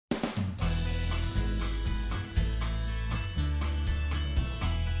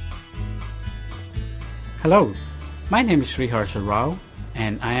Hello, my name is Sriharsha Rao,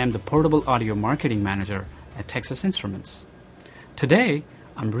 and I am the Portable Audio Marketing Manager at Texas Instruments. Today,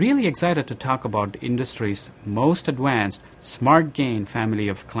 I'm really excited to talk about the industry's most advanced SmartGain family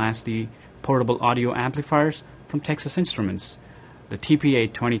of Class D portable audio amplifiers from Texas Instruments, the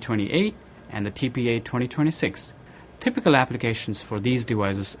TPA2028 and the TPA2026. Typical applications for these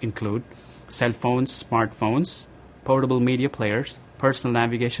devices include cell phones, smartphones, portable media players, personal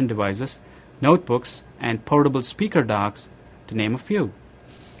navigation devices, notebooks, and portable speaker docks, to name a few.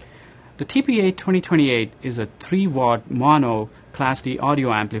 The TPA2028 is a 3-watt mono Class D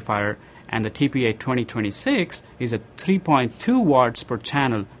audio amplifier, and the TPA2026 is a 3.2 watts per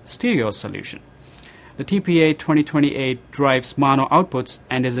channel stereo solution. The TPA2028 drives mono outputs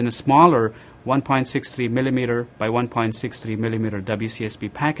and is in a smaller 1.63 mm by 1.63 mm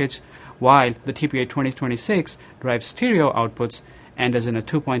WCSP package, while the TPA2026 drives stereo outputs and is in a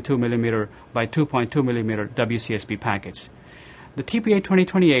 2.2 mm by 2.2 mm WCSP package. The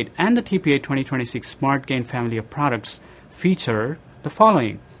TPA2028 and the TPA2026 SmartGain family of products feature the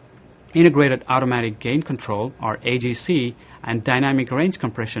following: integrated automatic gain control, or AGC, and dynamic range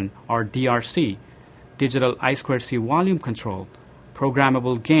compression, or DRC, digital I2C volume control,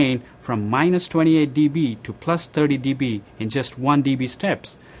 programmable gain from minus 28 dB to plus 30 dB in just 1 dB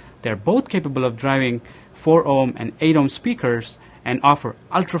steps. They're both capable of driving 4 ohm and 8 ohm speakers and offer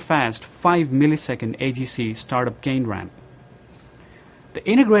ultra-fast 5 millisecond AGC startup gain ramp. The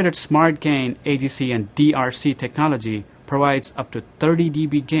integrated SmartGain AGC and DRC technology provides up to 30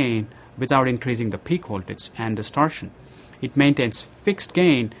 dB gain without increasing the peak voltage and distortion. It maintains fixed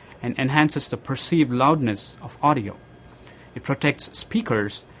gain and enhances the perceived loudness of audio. It protects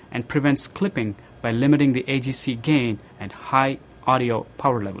speakers and prevents clipping by limiting the AGC gain at high audio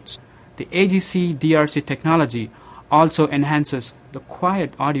power levels. The AGC DRC technology also enhances the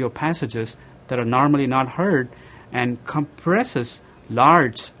quiet audio passages that are normally not heard and compresses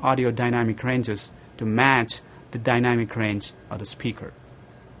large audio dynamic ranges to match the dynamic range of the speaker.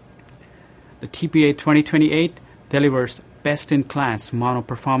 The TPA2028 delivers best-in-class mono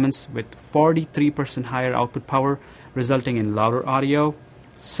performance with 43% higher output power, resulting in louder audio,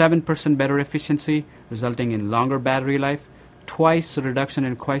 7% better efficiency, resulting in longer battery life, twice the reduction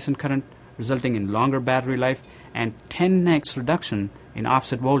in quiescent current, resulting in longer battery life, and 10x reduction in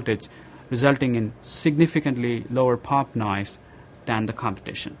offset voltage, resulting in significantly lower pop noise than the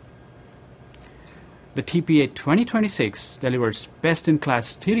competition. The TPA2026 delivers best-in-class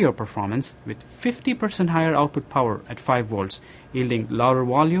stereo performance with 50% higher output power at 5 volts, yielding louder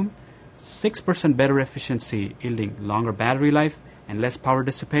volume, 6% better efficiency, yielding longer battery life and less power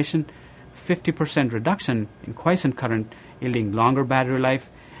dissipation, 50% reduction in quiescent current, yielding longer battery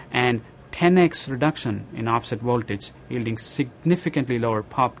life, and 10x reduction in offset voltage, yielding significantly lower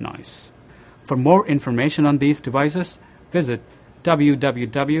pop noise. For more information on these devices, visit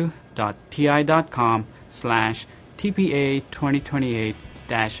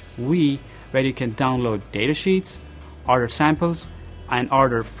www.ti.com/TPA2028-V, where you can download datasheets, order samples, and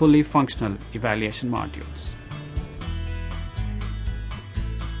order fully functional evaluation modules.